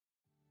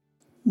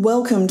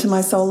Welcome to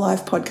my Soul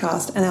Life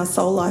podcast and our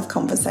Soul Life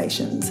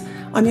conversations.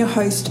 I'm your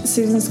host,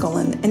 Susan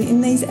Scollen, and in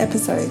these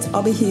episodes,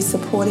 I'll be here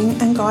supporting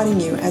and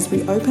guiding you as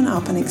we open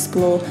up and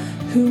explore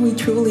who we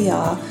truly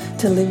are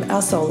to live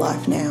our soul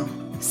life now.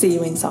 See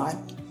you inside.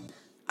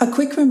 A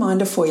quick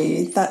reminder for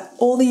you that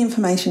all the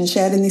information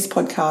shared in this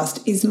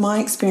podcast is my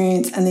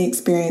experience and the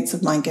experience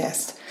of my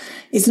guest.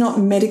 It's not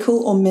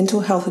medical or mental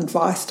health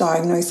advice,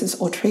 diagnosis,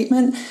 or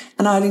treatment,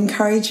 and I'd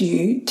encourage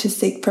you to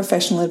seek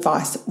professional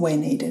advice where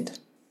needed.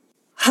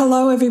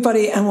 Hello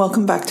everybody and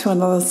welcome back to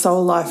another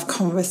Soul Life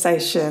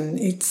conversation.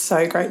 It's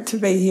so great to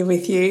be here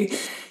with you.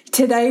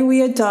 Today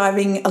we are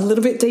diving a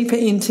little bit deeper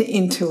into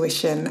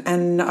intuition,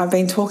 and I've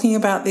been talking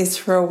about this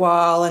for a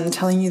while and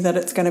telling you that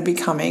it's going to be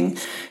coming.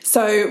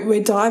 So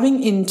we're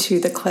diving into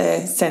the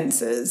Clair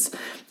senses,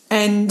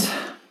 and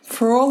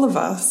for all of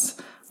us,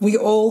 we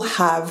all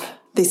have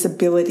this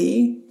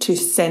ability to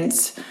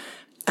sense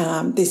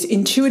this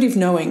intuitive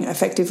knowing,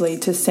 effectively,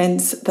 to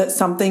sense that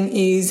something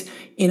is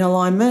in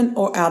alignment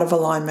or out of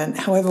alignment.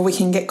 However, we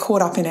can get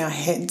caught up in our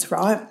heads,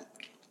 right?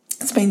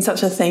 It's been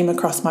such a theme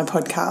across my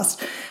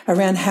podcast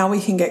around how we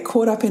can get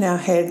caught up in our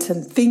heads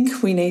and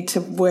think we need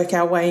to work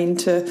our way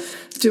into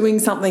doing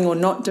something or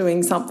not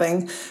doing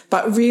something.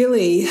 But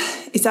really,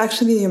 it's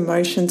actually the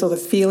emotions or the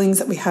feelings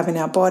that we have in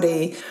our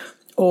body,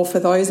 or for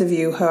those of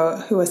you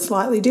who are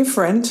slightly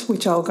different,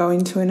 which I'll go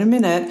into in a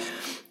minute,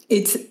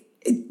 it's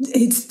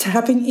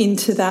tapping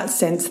into that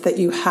sense that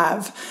you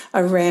have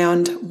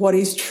around what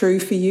is true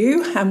for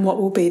you and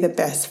what will be the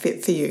best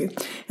fit for you.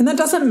 And that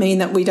doesn't mean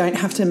that we don't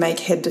have to make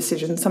head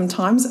decisions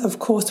sometimes. Of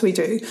course we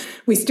do.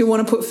 We still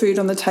want to put food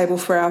on the table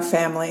for our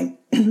family.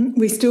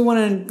 We still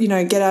want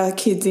to, get our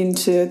kids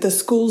into the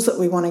schools that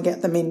we want to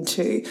get them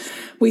into.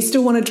 We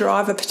still want to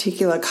drive a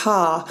particular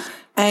car.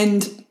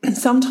 And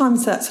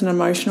sometimes that's an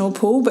emotional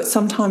pull, but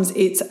sometimes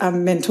it's a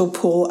mental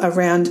pull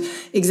around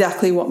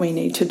exactly what we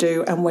need to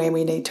do and where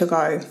we need to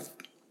go.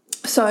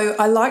 So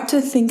I like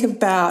to think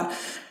about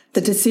the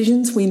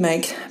decisions we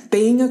make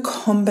being a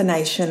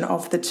combination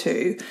of the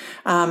two,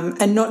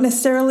 and not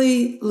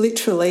necessarily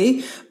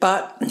literally,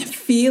 but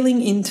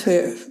feeling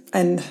into,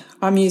 and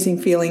I'm using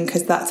feeling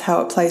because that's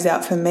how it plays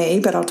out for me,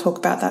 but I'll talk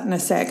about that in a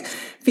sec,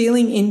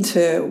 feeling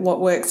into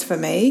what works for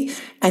me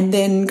and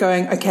then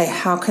going, okay,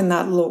 how can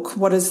that look?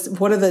 What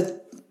are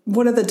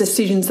the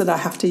decisions that I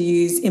have to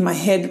use in my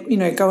head,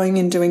 going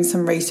and doing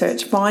some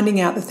research, finding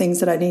out the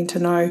things that I need to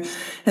know,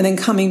 and then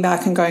coming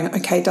back and going,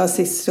 okay, does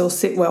this still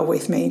sit well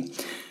with me?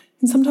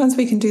 And sometimes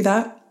we can do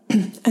that,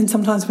 and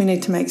sometimes we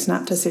need to make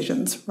snap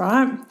decisions,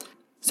 right?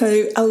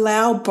 So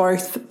allow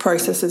both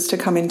processes to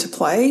come into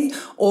play,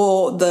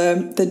 or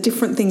the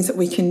different things that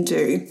we can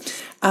do.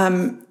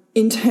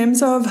 In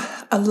terms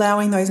of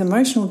allowing those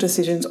emotional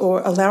decisions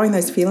or allowing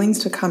those feelings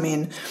to come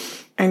in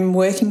and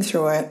working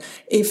through it,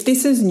 if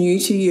this is new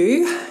to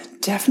you,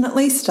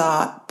 definitely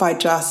start by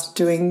just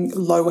doing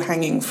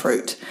low-hanging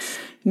fruit.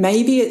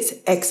 Maybe it's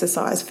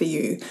exercise for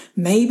you.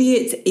 Maybe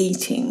it's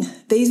eating.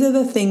 These are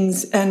the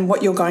things, and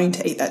what you're going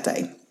to eat that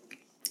day.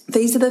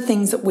 These are the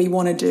things that we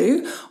want to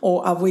do,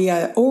 or we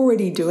are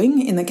already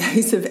doing in the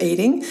case of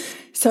eating.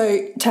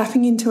 So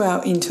tapping into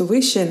our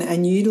intuition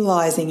and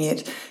utilizing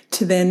it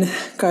to then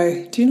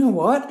go, do you know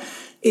what?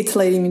 It's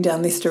leading me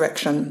down this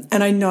direction.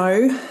 And I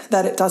know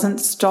that it doesn't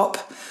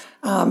stop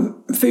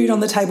food on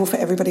the table for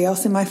everybody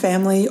else in my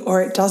family,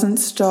 or it doesn't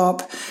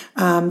stop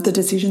the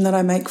decision that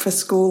I make for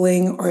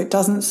schooling, or it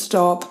doesn't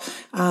stop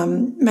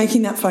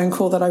making that phone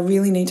call that I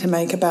really need to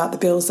make about the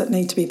bills that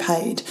need to be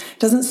paid. It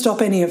doesn't stop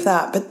any of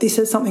that, but this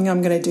is something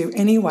I'm going to do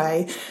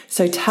anyway.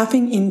 So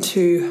tapping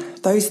into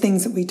those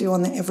things that we do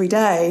on the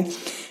everyday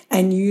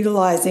and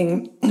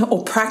utilizing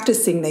or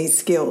practicing these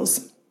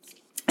skills.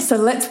 So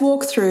let's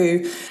walk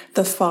through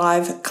the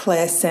 5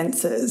 Clair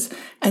senses,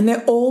 and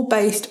they're all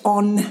based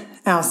on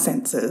our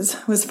senses.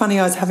 It was funny,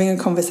 I was having a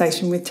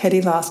conversation with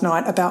Teddy last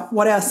night about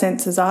what our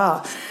senses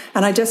are,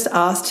 and I just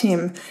asked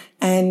him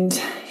and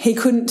he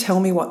couldn't tell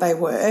me what they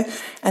were.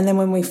 And then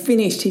when we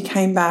finished, he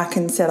came back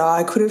and said,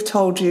 I could have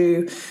told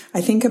you,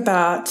 I think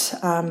about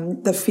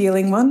the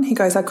feeling one. He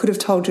goes, I could have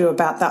told you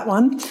about that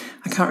one.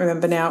 I can't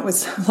remember now. It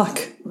was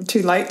like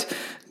too late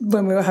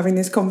when we were having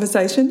this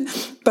conversation,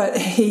 but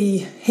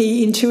he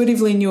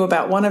intuitively knew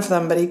about one of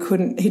them, but he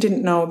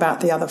didn't know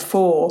about the other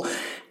 4.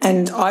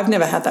 And I've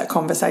never had that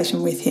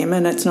conversation with him,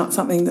 and it's not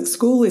something that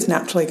school is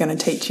naturally going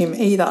to teach him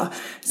either.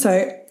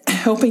 So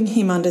helping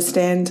him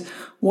understand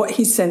what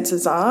his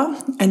senses are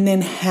and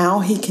then how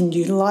he can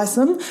utilize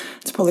them,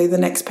 it's probably the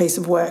next piece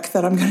of work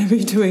that I'm going to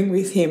be doing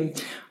with him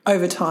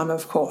over time,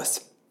 of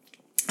course.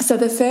 So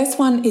the first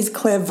one is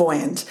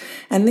clairvoyant,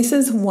 and this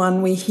is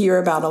one we hear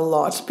about a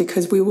lot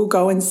because we will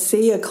go and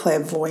see a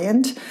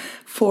clairvoyant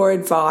for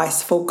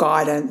advice, for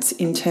guidance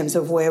in terms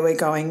of where we're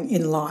going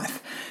in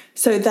life.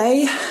 So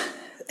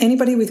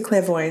anybody with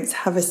clairvoyance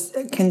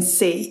can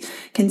see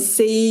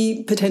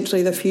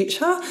potentially the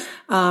future.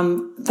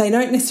 They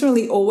don't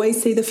necessarily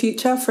always see the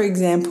future. For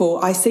example,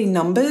 I see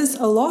numbers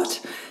a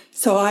lot.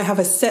 So I have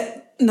a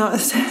set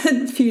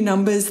few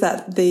numbers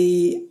that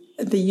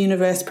the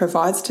universe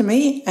provides to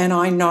me, and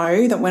I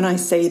know that when I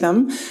see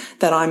them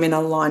that I'm in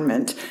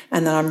alignment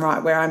and that I'm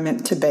right where I'm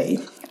meant to be.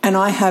 And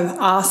I have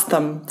asked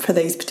them for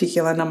these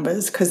particular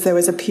numbers because there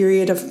was a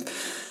period of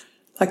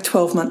like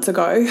 12 months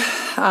ago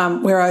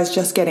where I was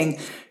just getting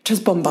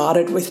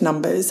bombarded with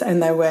numbers,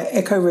 and they were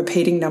echo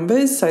repeating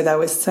numbers. So they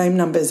were same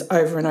numbers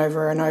over and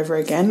over and over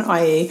again,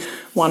 i.e.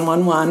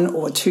 111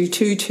 or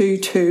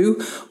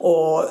 2222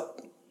 or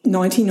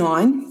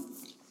 99.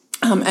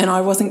 And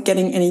I wasn't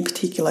getting any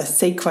particular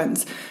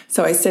sequence.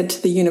 So I said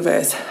to the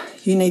universe,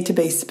 you need to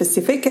be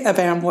specific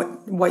about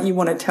what you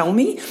want to tell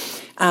me.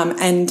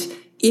 And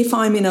if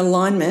I'm in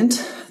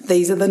alignment,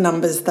 these are the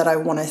numbers that I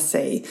want to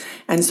see.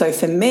 And so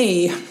for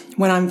me,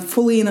 when I'm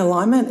fully in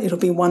alignment, it'll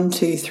be 1,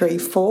 2, 3,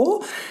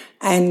 4.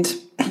 And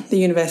the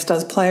universe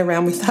does play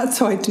around with that.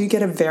 So I do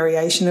get a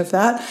variation of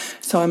that.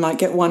 So I might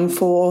get 1,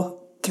 4,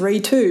 3,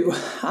 2.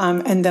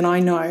 And then I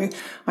know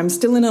I'm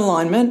still in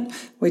alignment.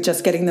 We're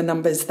just getting the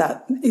numbers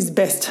that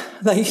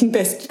they can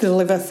best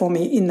deliver for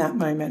me in that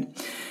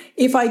moment.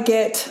 If I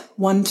get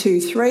 1,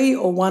 2, 3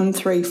 or 1,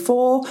 3,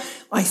 4,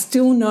 I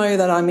still know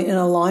that I'm in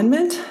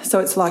alignment. So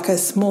it's like a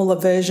smaller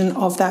version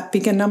of that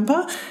bigger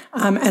number.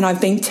 And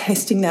I've been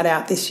testing that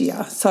out this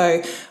year.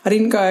 So I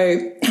didn't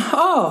go,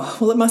 oh,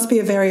 well, it must be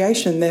a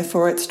variation,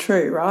 therefore it's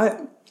true, right?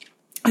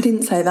 I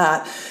didn't say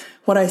that.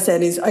 What I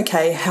said is,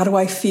 okay, how do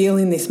I feel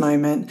in this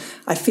moment?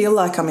 I feel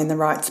like I'm in the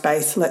right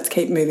space. Let's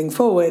keep moving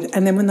forward.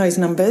 And then when those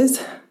numbers,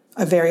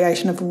 a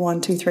variation of 1,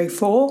 2, 3,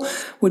 4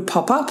 would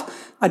pop up,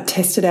 I'd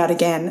test it out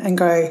again and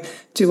go,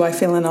 do I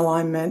feel in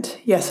alignment?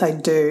 Yes, I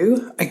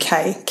do.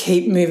 Okay,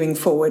 keep moving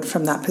forward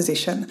from that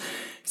position.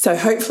 So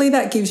hopefully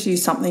that gives you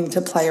something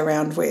to play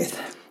around with.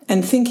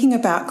 And thinking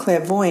about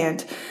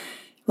clairvoyant,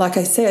 like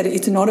I said,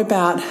 it's not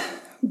about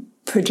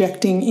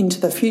projecting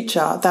into the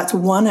future. That's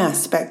one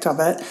aspect of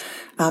it.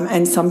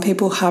 And some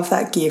people have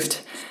that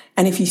gift.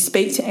 And if you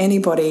speak to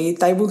anybody,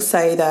 they will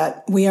say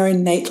that we are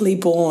innately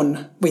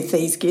born with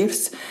these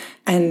gifts,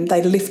 and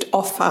they lift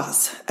off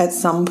us at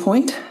some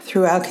point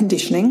through our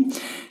conditioning.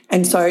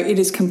 And so it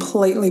is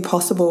completely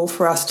possible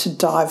for us to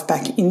dive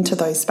back into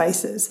those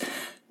spaces.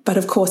 But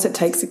of course, it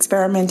takes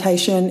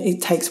experimentation.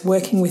 It takes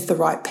working with the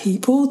right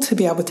people to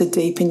be able to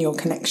deepen your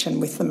connection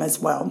with them as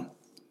well,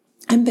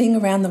 and being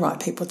around the right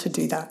people to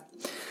do that.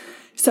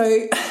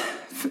 So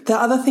the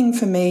other thing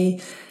for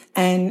me,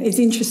 and it's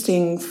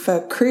interesting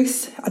for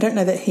Chris, I don't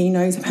know that he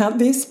knows about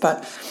this,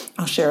 but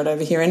I'll share it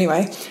over here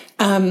anyway.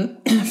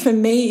 For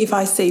me, if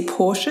I see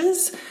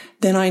Porsches,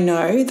 then I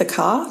know the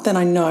car, then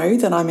I know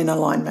that I'm in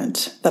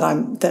alignment, that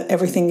I'm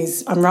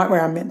right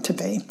where I'm meant to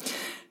be.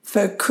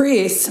 For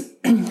Chris,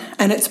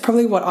 and it's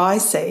probably what I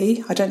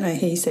see, I don't know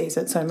he sees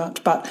it so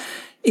much, but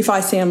if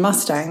I see a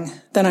Mustang,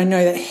 then I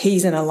know that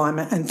he's in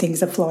alignment and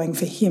things are flowing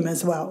for him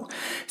as well.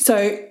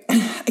 So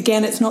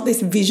again, it's not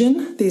this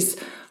vision, this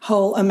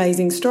whole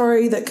amazing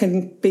story that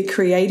can be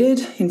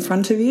created in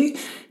front of you.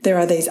 There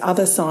are these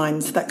other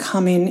signs that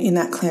come in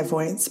that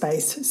clairvoyant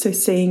space. So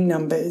seeing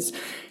numbers,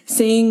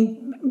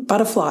 seeing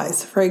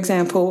butterflies, for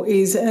example,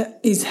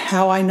 is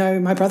how I know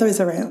my brother is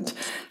around.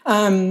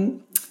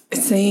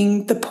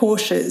 Seeing the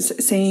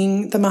Porsches,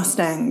 seeing the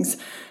Mustangs,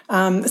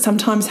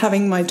 sometimes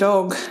having my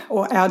dog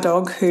or our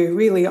dog, who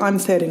really I'm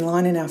third in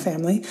line in our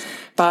family,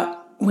 but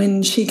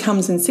when she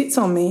comes and sits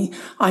on me,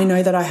 I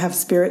know that I have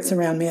spirits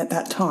around me at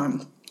that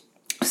time.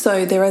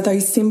 So there are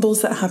those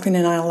symbols that happen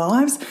in our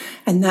lives,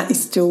 and that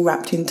is still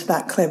wrapped into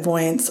that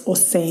clairvoyance or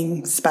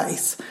seeing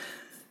space.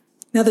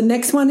 Now, the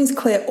next one is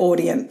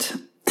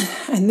clairaudient,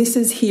 and this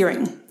is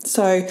hearing.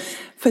 So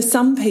for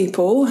some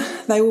people,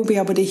 they will be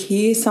able to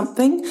hear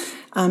something,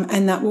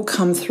 and that will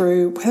come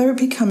through, whether it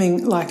be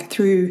coming like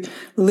through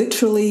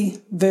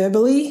literally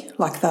verbally,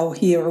 like they'll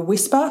hear a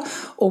whisper,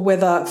 or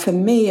whether for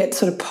me it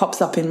sort of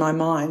pops up in my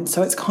mind.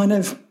 So it's kind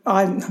of,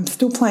 I'm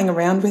still playing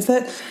around with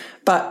it,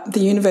 but the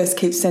universe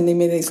keeps sending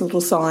me these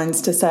little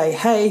signs to say,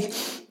 hey,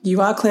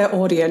 you are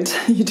clairaudient.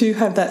 You do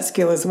have that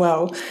skill as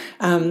well.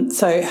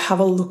 So have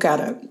a look at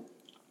it.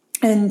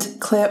 And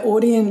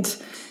clairaudient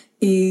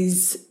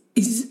is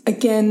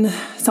again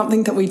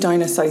something that we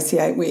don't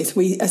associate with.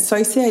 We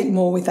associate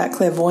more with that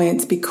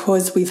clairvoyance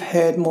because we've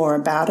heard more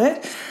about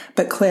it.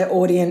 But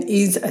clairaudient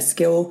is a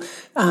skill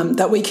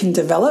that we can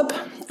develop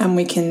and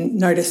we can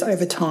notice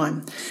over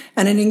time.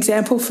 And an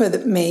example for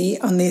me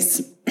on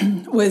this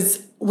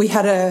was we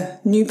had a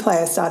new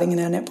player starting in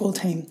our netball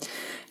team,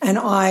 and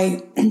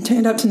I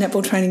turned up to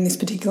netball training this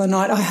particular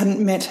night. I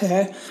hadn't met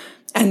her,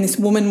 and this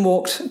woman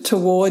walked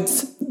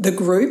towards the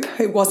group.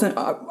 I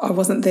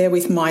wasn't there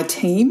with my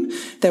team.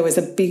 There was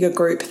a bigger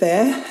group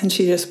there, and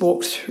she just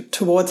walked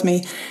towards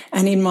me.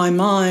 And in my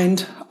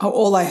mind,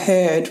 all I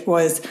heard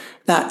was,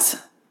 that's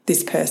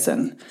this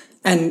person,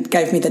 and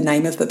gave me the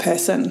name of the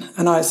person.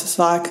 And I was just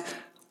like,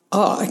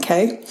 oh,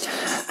 okay.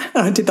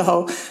 And I did the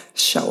whole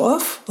show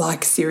off,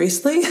 like,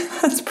 seriously,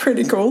 that's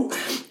pretty cool.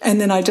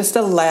 And then I just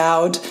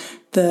allowed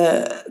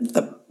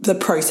the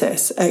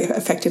process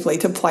effectively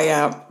to play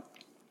out.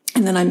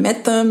 And then I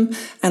met them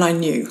and I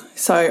knew.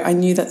 So I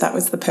knew that that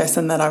was the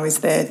person that I was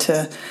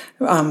there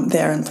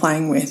and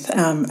playing with,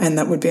 and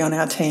that would be on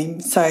our team.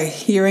 So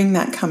hearing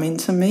that come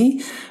into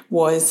me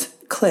was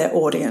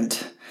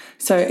clairaudient.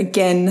 So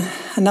again,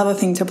 another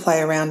thing to play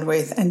around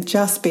with and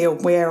just be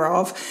aware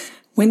of.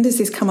 When does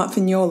this come up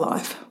in your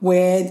life?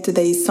 Where do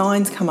these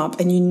signs come up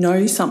and you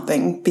know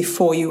something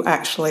before you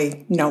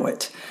actually know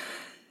it?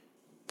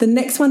 The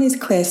next one is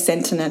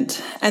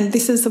clairsentient, and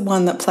this is the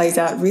one that plays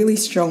out really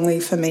strongly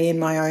for me in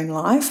my own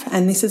life,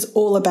 and this is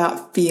all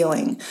about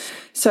feeling.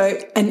 So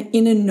an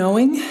inner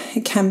knowing,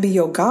 it can be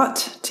your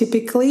gut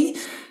typically,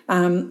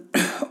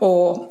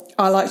 or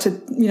I like to,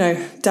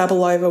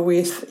 dabble over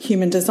with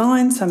human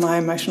design, so my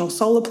emotional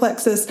solar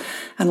plexus,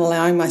 and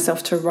allowing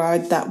myself to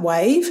ride that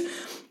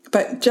wave.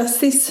 But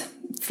just this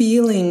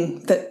feeling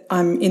that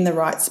I'm in the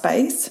right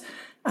space,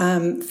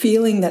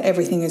 feeling that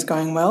everything is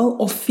going well,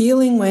 or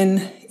feeling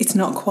when it's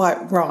not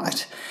quite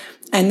right,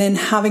 and then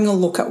having a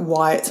look at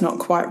why it's not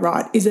quite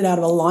right. Is it out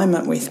of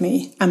alignment with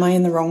me? Am I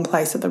in the wrong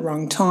place at the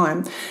wrong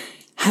time?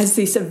 Has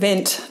this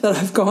event that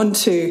I've gone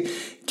to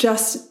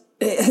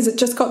has it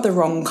just got the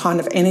wrong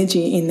kind of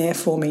energy in there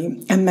for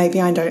me? And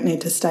maybe I don't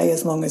need to stay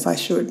as long as I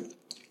should.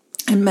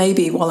 And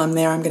maybe while I'm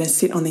there, I'm going to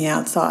sit on the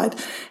outside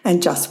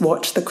and just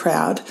watch the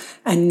crowd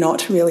and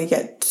not really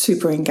get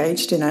super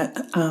engaged in it,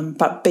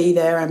 but be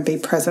there and be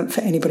present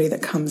for anybody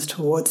that comes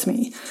towards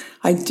me.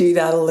 I do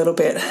that a little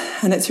bit,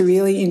 and it's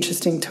really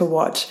interesting to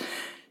watch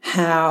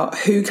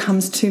who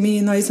comes to me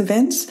in those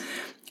events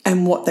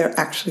and what they're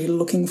actually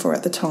looking for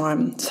at the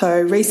time.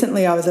 So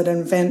recently I was at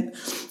an event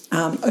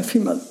a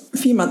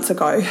few months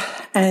ago,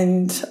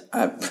 and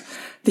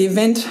the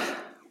event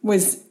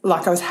was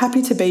like, I was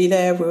happy to be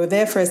there. We were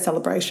there for a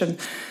celebration,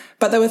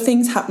 but there were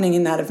things happening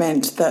in that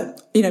event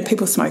that,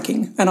 people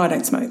smoking, and I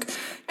don't smoke.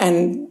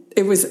 And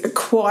it was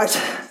quite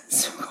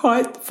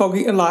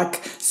foggy,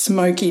 like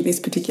smoky, this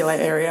particular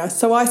area.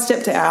 So I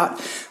stepped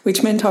out,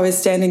 which meant I was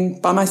standing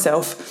by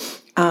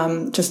myself,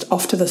 just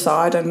off to the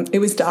side, and it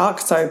was dark.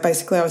 So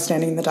basically I was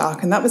standing in the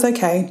dark, and that was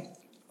okay.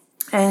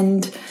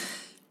 And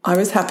I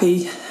was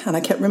happy, and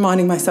I kept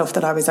reminding myself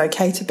that I was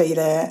okay to be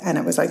there and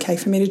it was okay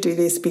for me to do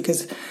this,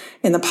 because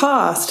in the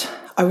past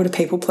I would have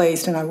people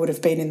pleased and I would have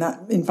been in that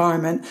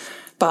environment,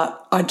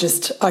 but I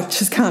just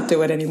can't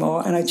do it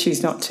anymore, and I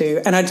choose not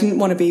to. And I didn't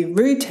want to be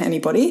rude to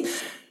anybody,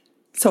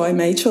 so I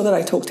made sure that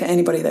I talked to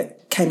anybody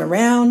that came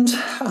around,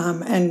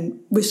 and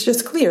was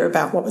just clear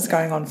about what was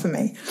going on for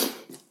me.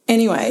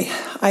 Anyway,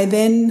 I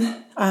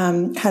then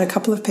had a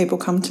couple of people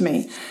come to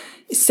me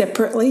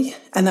separately,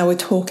 and they were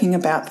talking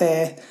about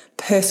their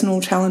personal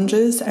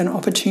challenges and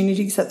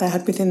opportunities that they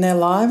had within their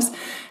lives,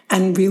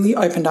 and really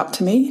opened up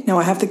to me. Now,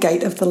 I have the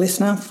gate of the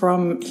listener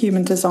from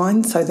human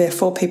design, so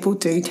therefore people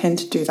do tend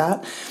to do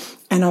that.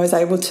 And I was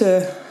able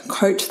to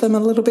coach them a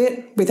little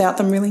bit without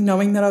them really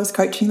knowing that I was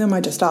coaching them.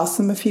 I just asked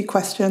them a few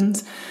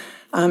questions,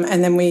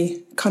 and then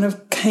we kind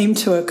of came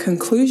to a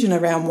conclusion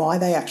around why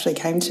they actually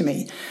came to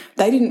me.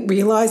 They didn't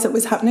realise it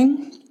was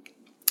happening,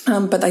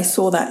 but they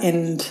saw that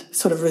end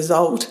sort of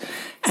result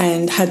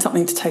and had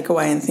something to take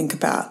away and think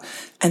about.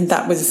 And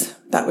that was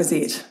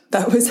it.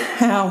 That was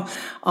how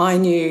I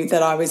knew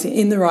that I was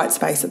in the right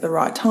space at the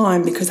right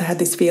time, because I had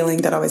this feeling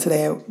that I was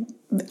there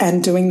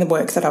and doing the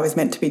work that I was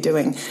meant to be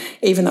doing,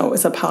 even though it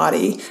was a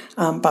party.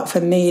 But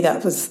for me,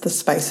 that was the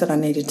space that I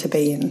needed to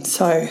be in.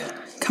 So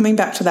coming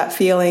back to that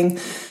feeling,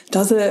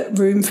 does a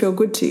room feel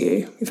good to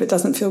you? If it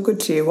doesn't feel good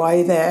to you, why are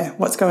you there?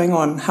 What's going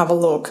on? Have a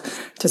look.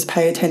 Just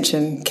pay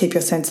attention. Keep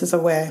your senses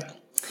aware.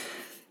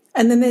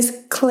 And then there's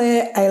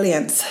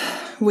clairalience,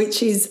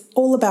 which is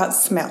all about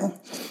smell.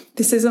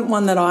 This isn't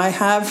one that I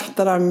have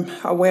that I'm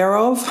aware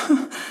of.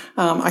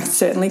 I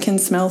certainly can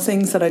smell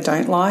things that I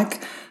don't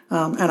like,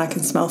 and I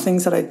can smell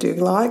things that I do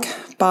like.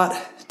 But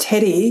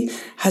Teddy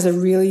has a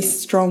really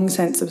strong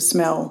sense of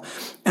smell,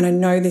 and I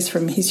know this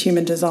from his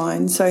human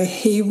design. So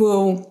he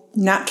will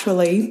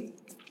naturally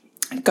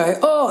go,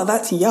 oh,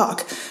 that's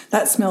yuck,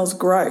 that smells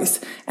gross,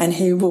 and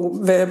he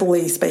will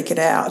verbally speak it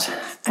out.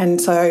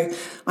 And so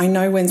I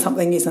know when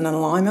something is in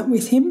alignment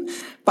with him.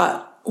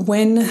 But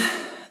when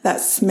that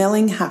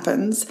smelling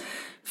happens,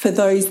 for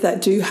those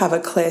that do have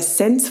a clear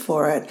sense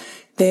for it,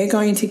 they're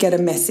going to get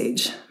a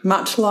message,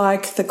 much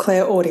like the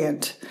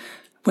clairaudient.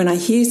 When I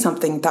hear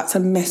something, that's a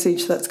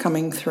message that's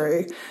coming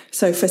through.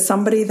 So for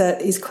somebody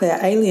that is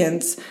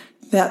clairalience,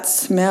 that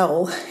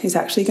smell is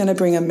actually going to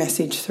bring a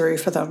message through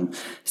for them.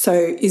 So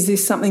is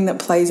this something that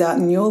plays out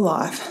in your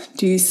life?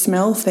 Do you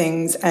smell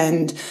things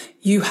and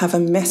you have a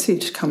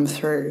message come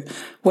through,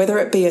 whether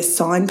it be a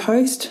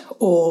signpost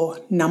or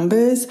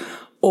numbers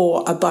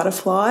or a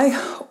butterfly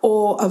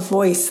or a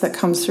voice that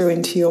comes through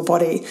into your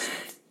body?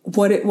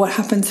 What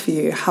happens for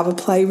you? Have a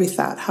play with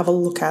that. Have a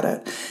look at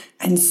it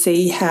and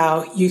see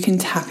how you can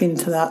tap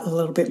into that a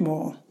little bit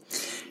more.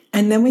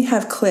 And then we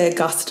have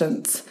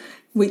clairgustance,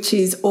 which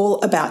is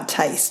all about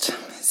taste.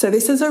 So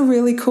this is a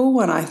really cool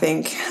one, I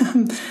think.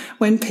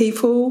 When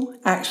people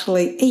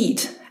actually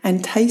eat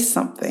and taste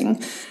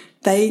something,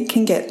 they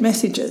can get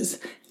messages.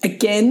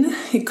 Again,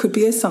 it could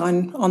be a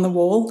sign on the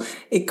wall.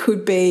 It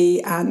could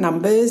be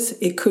numbers.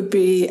 It could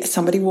be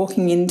somebody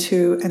walking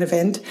into an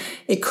event.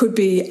 It could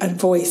be a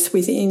voice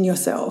within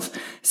yourself.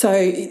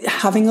 So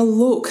having a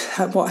look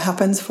at what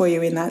happens for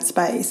you in that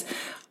space.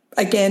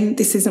 Again,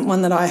 this isn't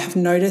one that I have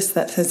noticed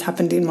that has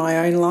happened in my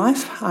own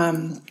life.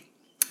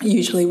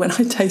 Usually when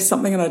I taste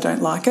something and I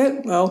don't like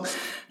it, well,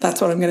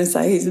 that's what I'm going to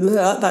say is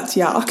that's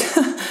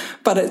yuck.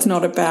 But it's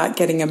not about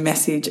getting a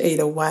message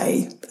either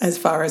way, as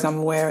far as I'm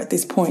aware at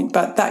this point.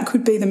 But that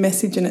could be the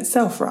message in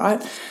itself,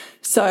 right?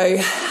 So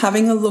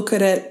having a look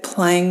at it,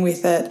 playing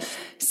with it,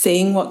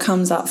 seeing what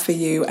comes up for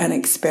you and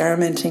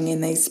experimenting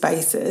in these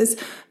spaces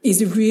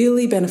is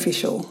really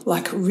beneficial,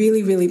 like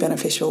really, really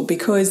beneficial,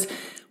 because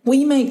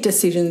we make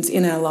decisions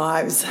in our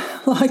lives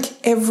like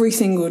every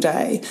single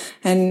day.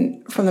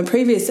 And from the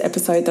previous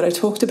episode that I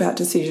talked about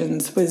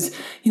decisions was,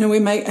 we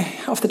make,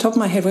 off the top of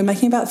my head, we're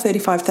making about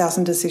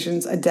 35,000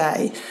 decisions a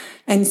day.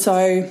 And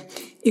so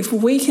if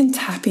we can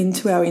tap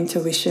into our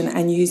intuition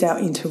and use our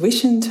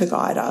intuition to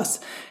guide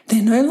us,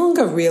 they're no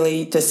longer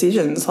really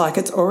decisions. Like,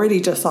 it's already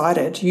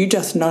decided. You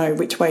just know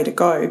which way to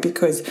go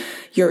because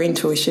your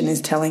intuition is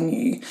telling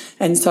you.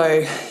 And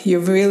so you're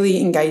really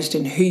engaged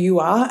in who you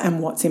are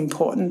and what's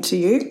important to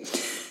you.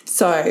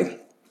 So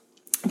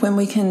when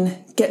we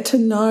can get to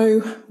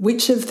know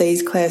which of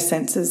these Clair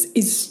senses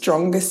is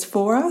strongest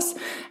for us,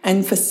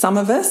 and for some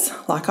of us,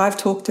 like I've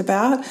talked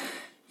about,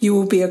 you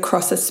will be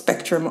across a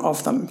spectrum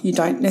of them. You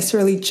don't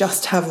necessarily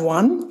just have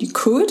one. You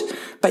could,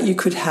 but you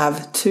could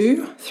have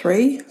 2,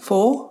 3,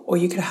 4, or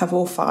you could have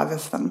all 5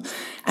 of them.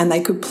 And they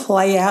could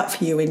play out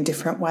for you in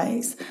different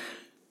ways.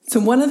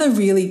 So one of the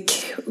really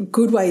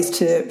good ways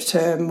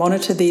to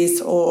monitor this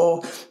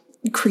or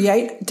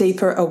create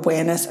deeper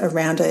awareness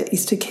around it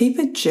is to keep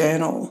a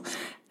journal.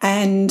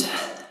 And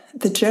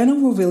the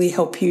journal will really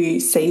help you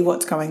see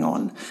what's going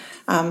on.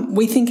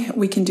 We think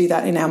we can do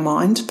that in our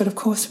mind, but of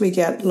course we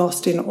get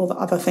lost in all the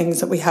other things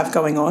that we have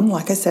going on.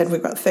 Like I said,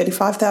 we've got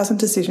 35,000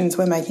 decisions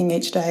we're making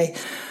each day.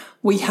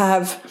 We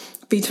have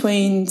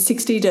between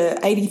 60 to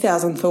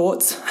 80,000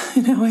 thoughts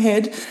in our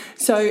head.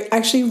 So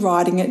actually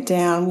writing it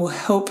down will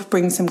help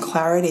bring some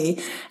clarity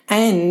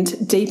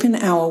and deepen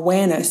our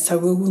awareness so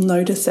we will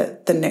notice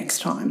it the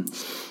next time.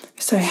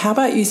 So how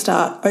about you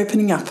start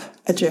opening up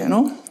a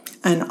journal,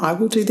 and I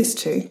will do this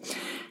too,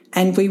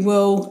 and we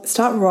will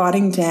start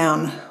writing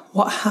down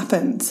what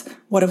happens?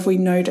 What have we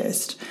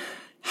noticed?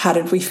 How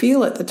did we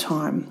feel at the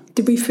time?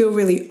 Did we feel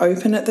really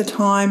open at the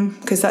time?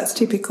 Because that's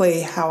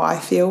typically how I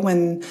feel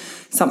when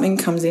something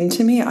comes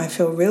into me. I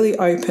feel really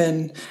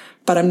open,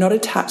 but I'm not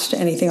attached to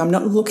anything. I'm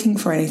not looking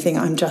for anything.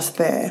 I'm just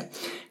there.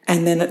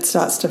 And then it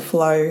starts to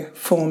flow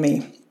for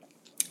me.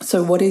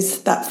 So what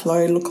does that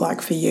flow look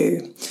like for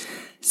you?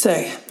 So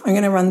I'm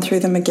going to run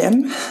through them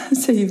again.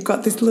 So you've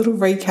got this little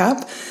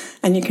recap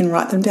and you can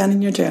write them down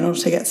in your journal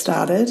to get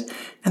started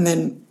and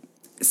then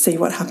see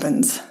what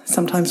happens.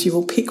 Sometimes you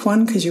will pick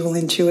one because you will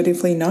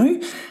intuitively know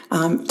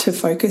to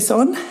focus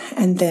on,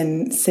 and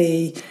then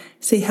see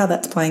how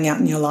that's playing out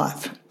in your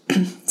life.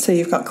 So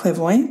you've got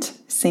clairvoyant,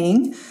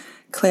 seeing,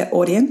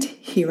 clairaudient,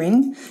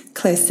 hearing,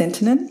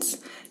 clairsentience,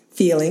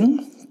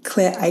 feeling,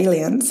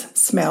 clairalience,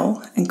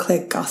 smell, and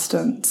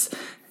clairgustance,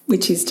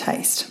 which is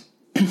taste.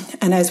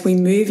 And as we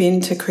move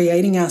into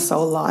creating our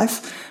soul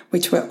life,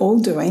 which we're all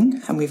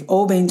doing, and we've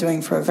all been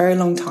doing for a very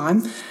long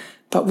time,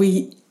 but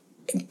we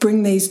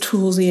bring these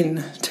tools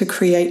in to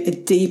create a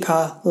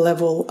deeper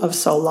level of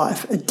soul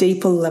life, a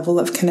deeper level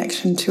of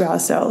connection to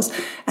ourselves,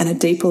 and a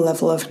deeper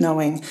level of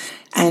knowing.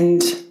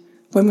 And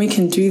when we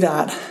can do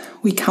that,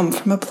 we come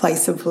from a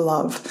place of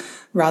love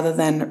rather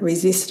than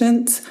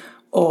resistance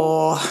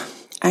or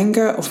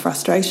anger or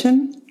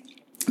frustration,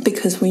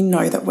 because we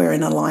know that we're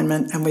in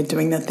alignment and we're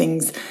doing the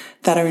things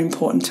that are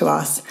important to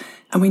us,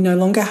 and we no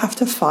longer have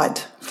to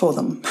fight for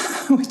them,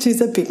 which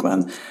is a big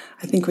one.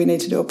 I think we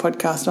need to do a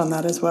podcast on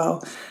that as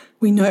well.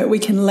 We know we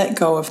can let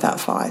go of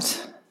that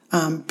fight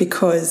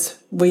because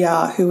we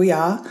are who we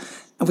are.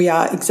 We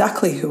are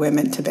exactly who we're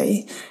meant to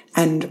be,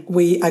 and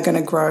we are going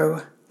to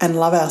grow and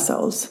love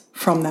ourselves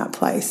from that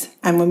place.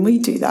 And when we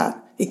do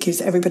that, it gives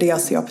everybody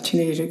else the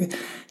opportunity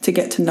to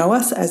get to know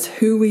us as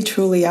who we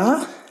truly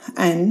are,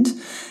 and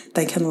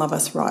they can love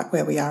us right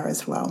where we are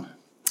as well.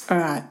 All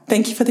right.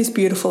 Thank you for this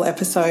beautiful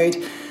episode.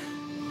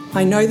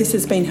 I know this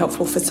has been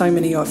helpful for so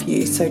many of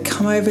you, so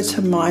come over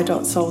to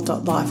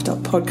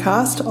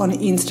my.soul.life.podcast on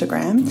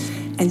Instagram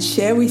and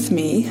share with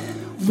me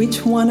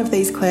which one of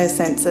these Clair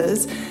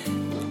senses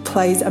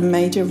plays a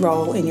major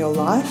role in your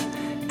life,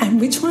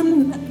 and which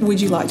one would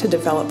you like to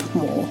develop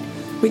more?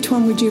 Which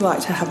one would you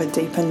like to have a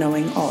deeper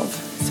knowing of?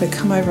 So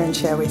come over and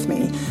share with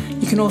me.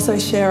 You can also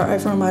share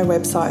over on my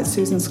website,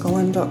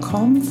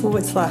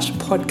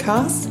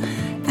 susanscollen.com/podcast,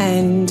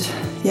 and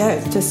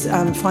just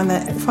find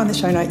the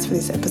show notes for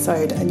this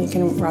episode, and you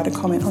can write a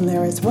comment on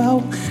there as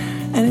well.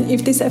 And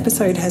if this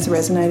episode has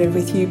resonated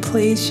with you,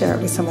 please share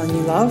it with someone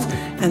you love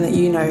and that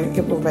you know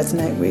it will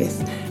resonate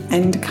with.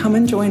 And come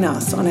and join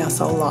us on our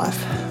soul life.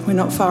 We're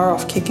not far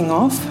off kicking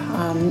off,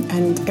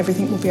 and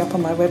everything will be up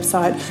on my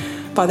website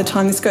by the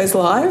time this goes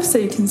live, so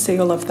you can see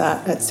all of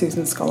that at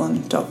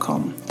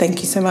susanscollen.com. Thank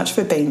you so much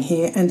for being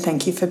here, and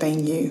thank you for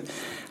being you.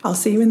 I'll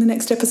see you in the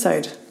next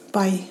episode.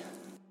 Bye.